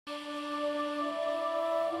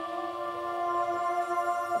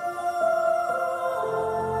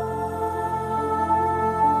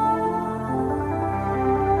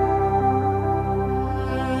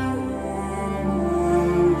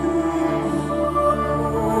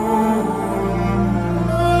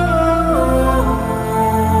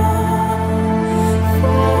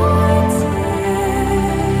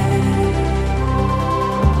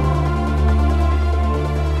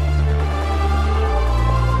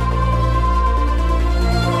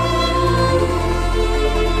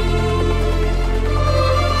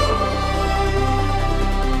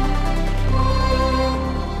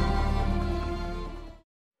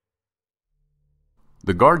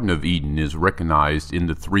The Garden of Eden is recognized in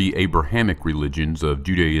the three Abrahamic religions of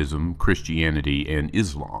Judaism, Christianity, and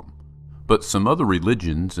Islam. But some other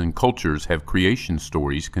religions and cultures have creation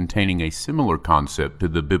stories containing a similar concept to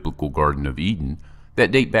the biblical Garden of Eden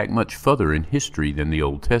that date back much further in history than the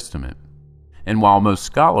Old Testament. And while most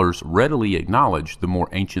scholars readily acknowledge the more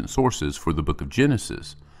ancient sources for the book of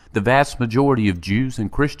Genesis, the vast majority of Jews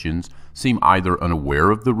and Christians seem either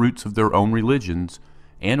unaware of the roots of their own religions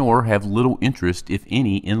and or have little interest, if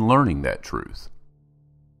any, in learning that truth.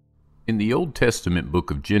 In the Old Testament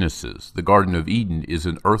book of Genesis, the Garden of Eden is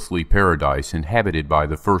an earthly paradise inhabited by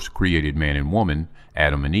the first created man and woman,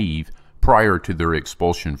 Adam and Eve, prior to their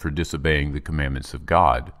expulsion for disobeying the commandments of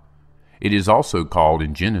God. It is also called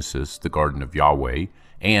in Genesis the Garden of Yahweh,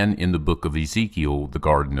 and in the book of Ezekiel the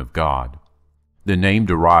Garden of God. The name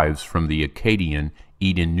derives from the Akkadian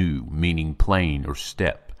Edenu, meaning plain or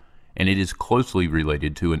steppe, and it is closely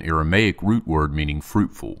related to an Aramaic root word meaning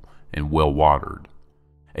fruitful and well-watered.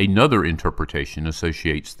 Another interpretation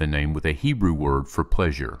associates the name with a Hebrew word for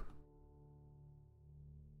pleasure.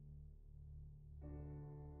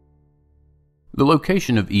 The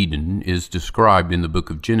location of Eden is described in the book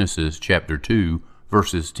of Genesis, chapter 2,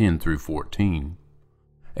 verses 10 through 14.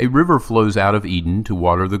 A river flows out of Eden to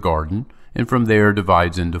water the garden, and from there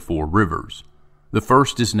divides into 4 rivers. The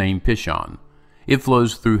first is named Pishon. It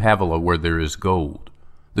flows through Havilah where there is gold.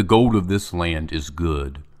 The gold of this land is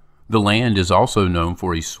good. The land is also known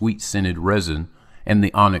for a sweet-scented resin and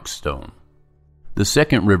the onyx stone. The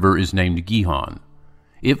second river is named Gihon.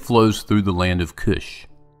 It flows through the land of Cush.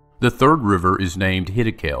 The third river is named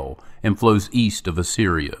Hiddekel and flows east of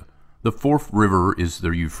Assyria. The fourth river is the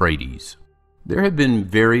Euphrates. There have been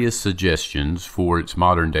various suggestions for its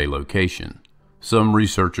modern-day location. Some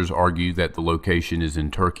researchers argue that the location is in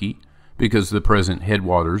Turkey, because the present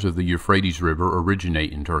headwaters of the Euphrates River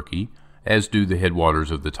originate in Turkey, as do the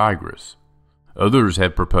headwaters of the Tigris. Others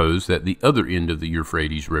have proposed that the other end of the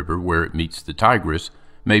Euphrates River, where it meets the Tigris,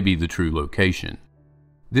 may be the true location.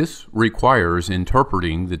 This requires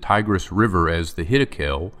interpreting the Tigris River as the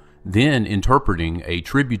Hiddekel, then interpreting a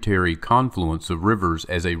tributary confluence of rivers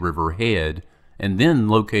as a river head, and then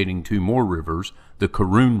locating 2 more rivers, the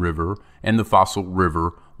Karun River and the fossil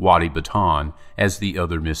river Wadi Batan, as the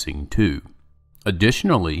other missing 2.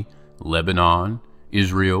 Additionally, Lebanon,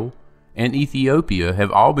 Israel, and Ethiopia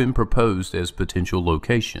have all been proposed as potential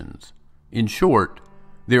locations. In short,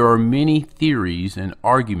 there are many theories and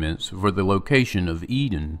arguments for the location of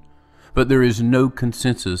Eden, but there is no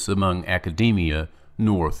consensus among academia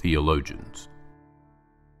nor theologians.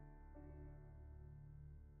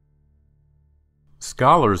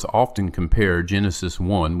 Scholars often compare Genesis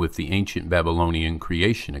 1 with the ancient Babylonian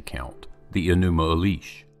creation account, the Enuma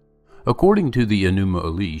Elish. According to the Enuma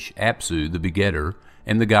Elish, Apsu, the begetter,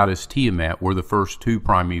 and the goddess Tiamat were the first 2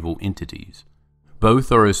 primeval entities.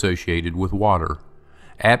 Both are associated with water,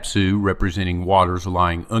 Apsu representing waters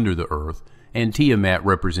lying under the earth, and Tiamat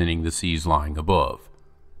representing the seas lying above.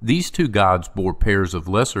 These 2 gods bore pairs of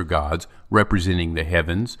lesser gods representing the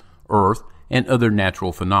heavens, earth, and other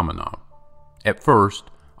natural phenomena. At first,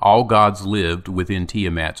 all gods lived within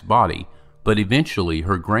Tiamat's body, but eventually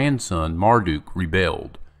her grandson Marduk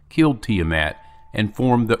rebelled, killed Tiamat, and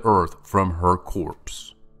formed the earth from her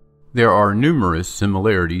corpse. There are numerous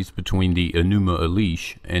similarities between the Enuma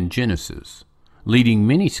Elish and Genesis, leading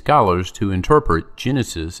many scholars to interpret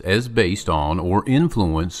Genesis as based on or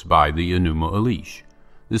influenced by the Enuma Elish.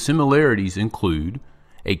 The similarities include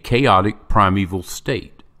a chaotic primeval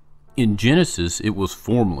state. In Genesis, it was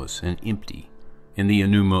formless and empty. In the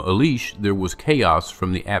Enuma Elish, there was chaos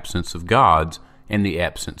from the absence of gods and the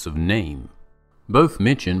absence of name. Both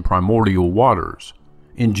mention primordial waters.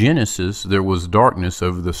 In Genesis, there was darkness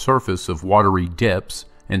over the surface of watery depths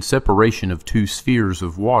and separation of 2 spheres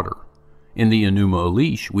of water. In the Enuma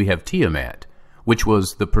Elish, we have Tiamat, which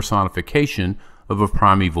was the personification of a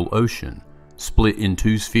primeval ocean, split in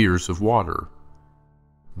 2 spheres of water.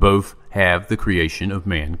 Both have the creation of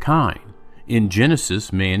mankind. In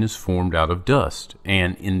Genesis, man is formed out of dust,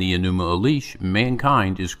 and in the Enuma Elish,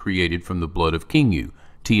 mankind is created from the blood of Kingu,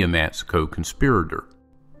 Tiamat's co-conspirator.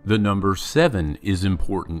 The number 7 is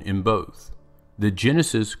important in both. The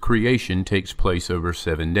Genesis creation takes place over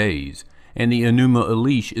 7 days, and the Enuma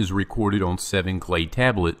Elish is recorded on 7 clay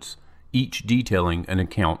tablets, each detailing an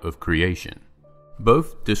account of creation.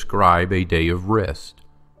 Both describe a day of rest.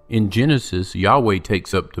 In Genesis, Yahweh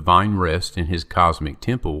takes up divine rest in his cosmic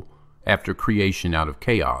temple after creation out of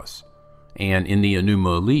chaos, and in the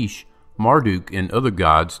Enuma Elish, Marduk and other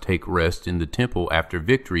gods take rest in the temple after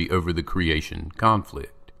victory over the creation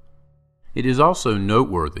conflict. It is also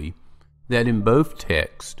noteworthy that in both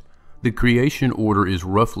texts, The creation order is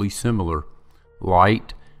roughly similar: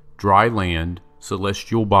 light, dry land,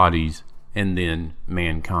 celestial bodies, and then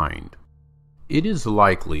mankind. It is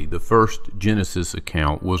likely the first Genesis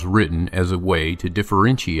account was written as a way to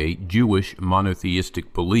differentiate Jewish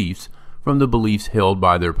monotheistic beliefs from the beliefs held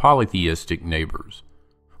by their polytheistic neighbors.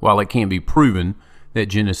 While it can be proven that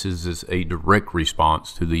Genesis is a direct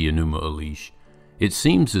response to the Enuma Elish, it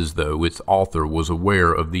seems as though its author was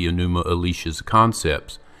aware of the Enuma Elish's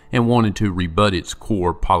concepts and wanted to rebut its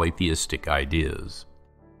core polytheistic ideas.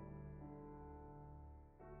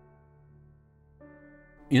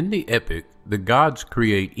 In the epic, the gods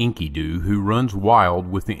create Enkidu, who runs wild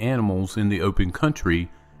with the animals in the open country,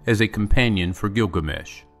 as a companion for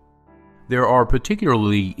Gilgamesh. There are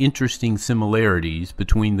particularly interesting similarities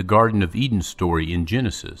between the Garden of Eden story in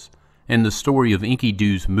Genesis and the story of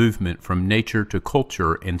Enkidu's movement from nature to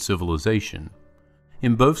culture and civilization.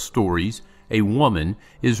 In both stories, a woman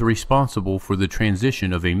is responsible for the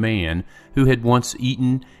transition of a man who had once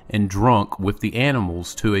eaten and drunk with the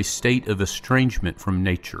animals to a state of estrangement from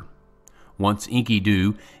nature. Once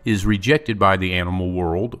Enkidu is rejected by the animal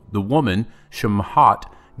world, the woman, Shamhat,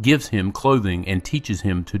 gives him clothing and teaches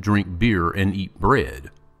him to drink beer and eat bread,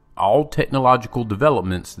 all technological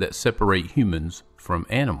developments that separate humans from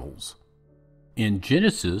animals. In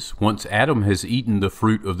Genesis, once Adam has eaten the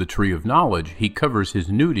fruit of the tree of knowledge, he covers his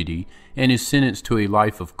nudity and is sentenced to a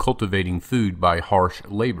life of cultivating food by harsh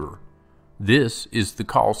labor. This is the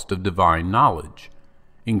cost of divine knowledge.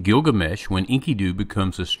 In Gilgamesh, when Enkidu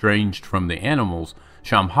becomes estranged from the animals,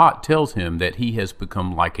 Shamhat tells him that he has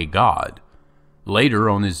become like a god. Later,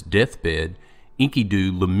 on his deathbed,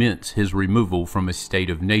 Enkidu laments his removal from a state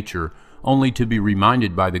of nature, only to be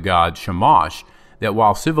reminded by the god Shamash that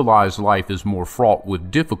while civilized life is more fraught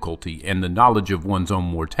with difficulty and the knowledge of one's own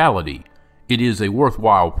mortality, it is a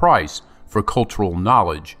worthwhile price for cultural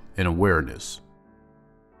knowledge and awareness.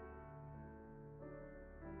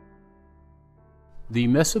 The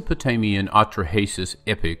Mesopotamian Atrahasis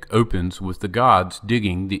epic opens with the gods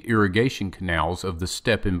digging the irrigation canals of the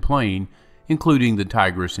steppe and plain, including the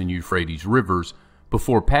Tigris and Euphrates rivers,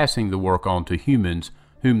 before passing the work on to humans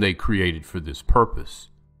whom they created for this purpose.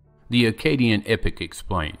 The Akkadian epic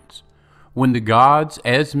explains, "When the gods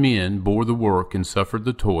as men bore the work and suffered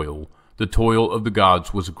the toil of the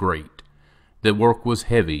gods was great. The work was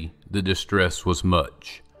heavy, the distress was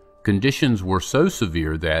much. Conditions were so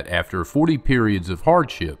severe that, after 40 periods of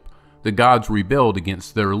hardship, the gods rebelled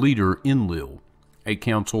against their leader Enlil. A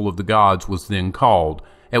council of the gods was then called,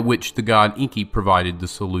 at which the god Enki provided the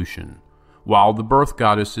solution. While the birth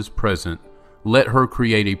goddess is present, let her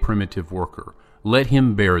create a primitive worker. Let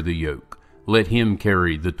him bear the yoke. Let him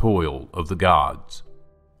carry the toil of the gods."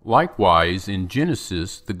 Likewise, in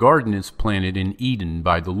Genesis, the garden is planted in Eden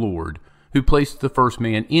by the Lord, who placed the first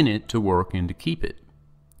man in it to work and to keep it.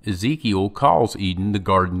 Ezekiel calls Eden the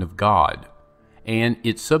garden of God, and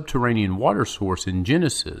its subterranean water source in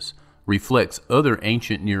Genesis reflects other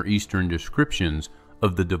ancient Near Eastern descriptions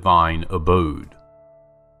of the divine abode.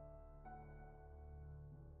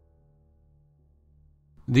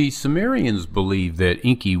 The Sumerians believed that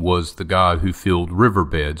Enki was the god who filled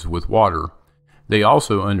riverbeds with water. They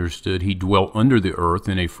also understood he dwelt under the earth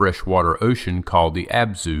in a freshwater ocean called the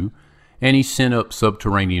Abzu, and he sent up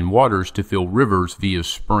subterranean waters to fill rivers via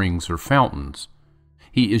springs or fountains.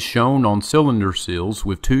 He is shown on cylinder seals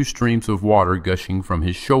with 2 streams of water gushing from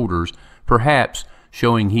his shoulders, perhaps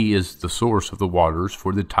showing he is the source of the waters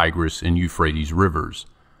for the Tigris and Euphrates rivers.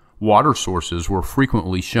 Water sources were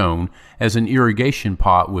frequently shown as an irrigation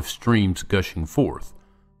pot with streams gushing forth.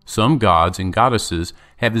 Some gods and goddesses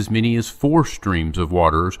have as many as 4 streams of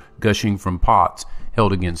waters gushing from pots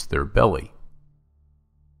held against their belly.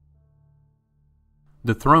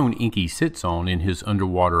 The throne Enki sits on in his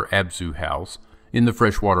underwater Abzu house, in the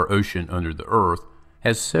freshwater ocean under the earth,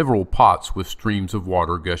 has several pots with streams of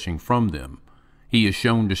water gushing from them. He is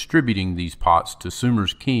shown distributing these pots to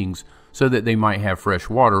Sumer's kings so that they might have fresh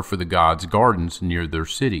water for the gods' gardens near their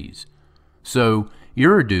cities. So,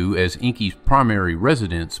 Eridu, as Enki's primary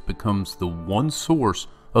residence, becomes the one source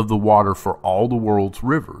of the water for all the world's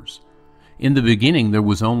rivers. In the beginning there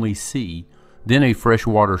was only sea, then a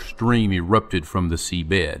freshwater stream erupted from the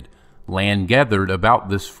seabed. Land gathered about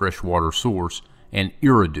this freshwater source, and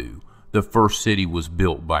Eridu, the first city, was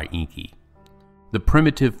built by Enki. The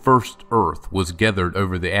primitive first earth was gathered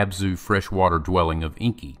over the Abzu freshwater dwelling of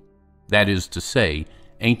Enki. That is to say,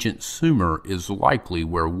 ancient Sumer is likely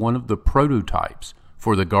where one of the prototypes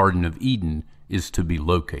for the Garden of Eden is to be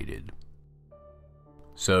located.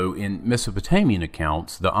 So, in Mesopotamian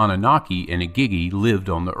accounts, the Anunnaki and Agigi lived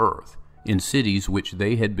on the earth, in cities which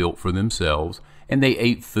they had built for themselves, and they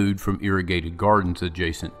ate food from irrigated gardens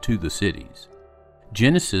adjacent to the cities.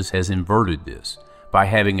 Genesis has inverted this by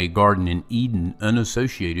having a garden in Eden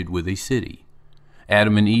unassociated with a city.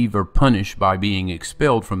 Adam and Eve are punished by being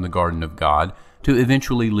expelled from the garden of God to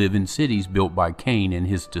eventually live in cities built by Cain and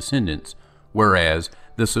his descendants, whereas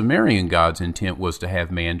the Sumerian gods' intent was to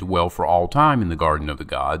have man dwell for all time in the garden of the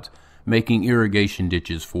gods, making irrigation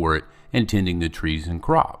ditches for it and tending the trees and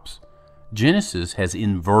crops. Genesis has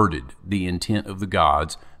inverted the intent of the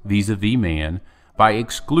gods vis-a-vis man by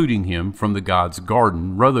excluding him from the God's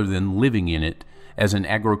garden rather than living in it as an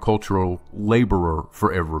agricultural laborer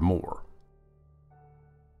forevermore.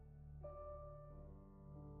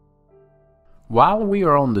 While we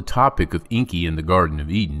are on the topic of Enki in the Garden of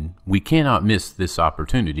Eden, we cannot miss this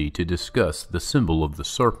opportunity to discuss the symbol of the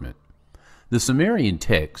serpent. The Sumerian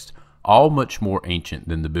texts, all much more ancient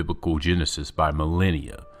than the biblical Genesis by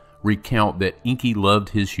millennia, recount that Enki loved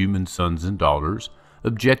his human sons and daughters,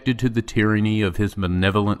 objected to the tyranny of his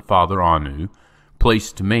benevolent father Anu,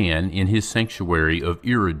 placed man in his sanctuary of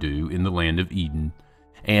Eridu in the land of Eden,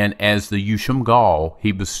 and as the Yusham-Gal,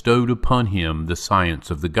 he bestowed upon him the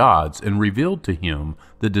science of the gods and revealed to him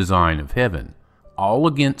the design of heaven, all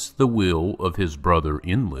against the will of his brother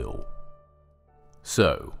Enlil.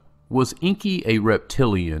 So, was Enki a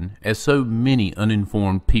reptilian, as so many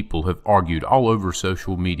uninformed people have argued all over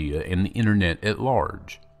social media and the internet at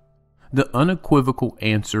large? The unequivocal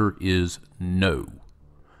answer is no.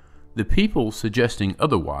 The people suggesting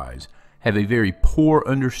otherwise have a very poor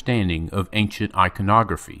understanding of ancient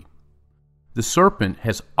iconography. The serpent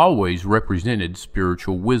has always represented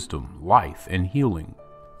spiritual wisdom, life, and healing.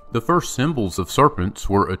 The first symbols of serpents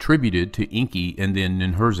were attributed to Enki and then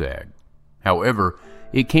Ninhursag. However,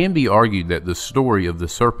 it can be argued that the story of the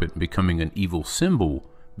serpent becoming an evil symbol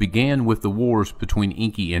began with the wars between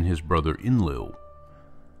Enki and his brother Enlil.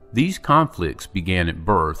 These conflicts began at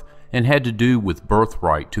birth and had to do with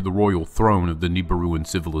birthright to the royal throne of the Nibiruan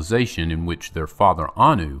civilization in which their father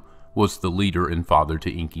Anu was the leader and father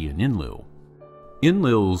to Enki and Enlil.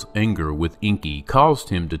 Enlil's anger with Enki caused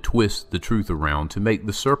him to twist the truth around to make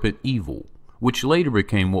the serpent evil, which later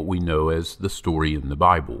became what we know as the story in the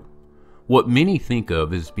Bible. What many think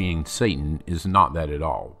of as being Satan is not that at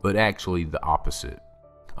all, but actually the opposite.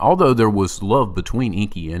 Although there was love between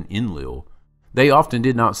Enki and Enlil, they often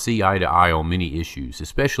did not see eye to eye on many issues,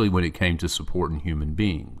 especially when it came to supporting human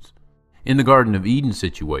beings. In the Garden of Eden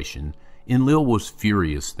situation, Enlil was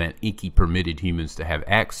furious that Enki permitted humans to have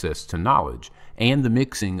access to knowledge and the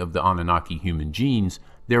mixing of the Anunnaki human genes,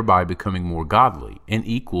 thereby becoming more godly and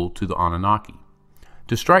equal to the Anunnaki.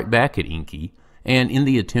 To strike back at Enki, and in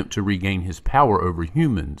the attempt to regain his power over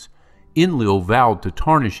humans, Enlil vowed to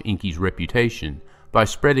tarnish Enki's reputation by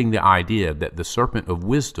spreading the idea that the serpent of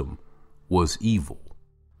wisdom was evil.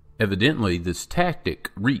 Evidently, this tactic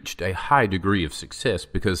reached a high degree of success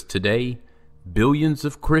because today, billions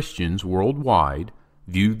of Christians worldwide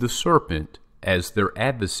view the serpent as their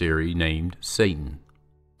adversary named Satan.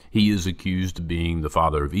 He is accused of being the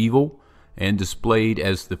father of evil and displayed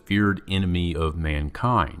as the feared enemy of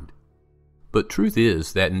mankind. But truth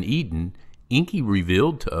is that in Eden, Enki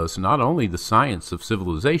revealed to us not only the science of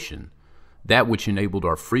civilization, that which enabled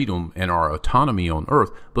our freedom and our autonomy on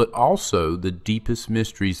earth, but also the deepest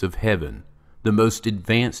mysteries of heaven, the most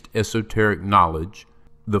advanced esoteric knowledge,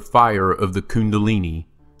 the fire of the Kundalini,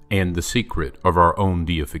 and the secret of our own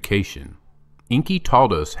deification. Enki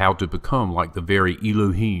taught us how to become like the very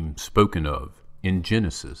Elohim spoken of in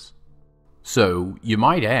Genesis. So, you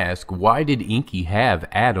might ask, why did Enki have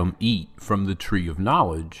Adam eat from the tree of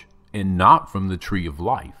knowledge and not from the tree of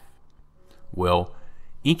life? Well,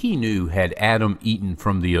 Enki knew had Adam eaten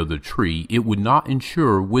from the other tree, it would not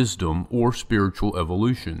ensure wisdom or spiritual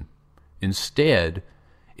evolution. Instead,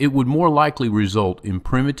 it would more likely result in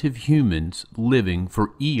primitive humans living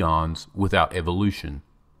for eons without evolution.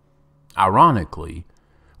 Ironically,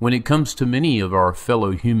 when it comes to many of our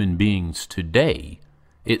fellow human beings today,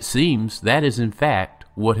 it seems that is in fact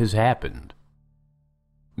what has happened.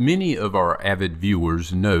 Many of our avid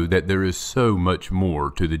viewers know that there is so much more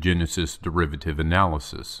to the Genesis derivative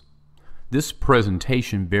analysis. This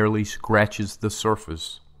presentation barely scratches the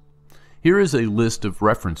surface. Here is a list of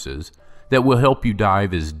references that will help you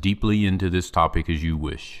dive as deeply into this topic as you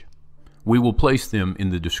wish. We will place them in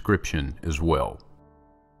the description as well.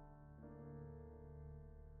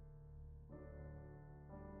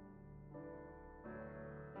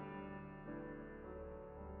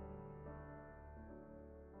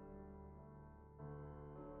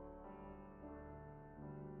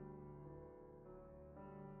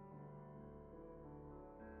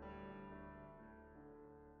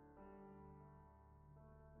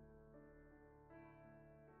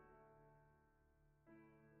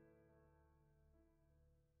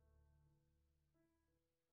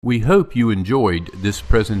 We hope you enjoyed this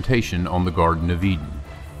presentation on the Garden of Eden.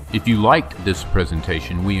 If you liked this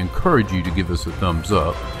presentation, we encourage you to give us a thumbs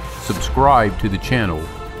up, subscribe to the channel,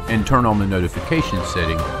 and turn on the notification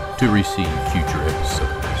setting to receive future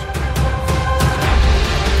episodes.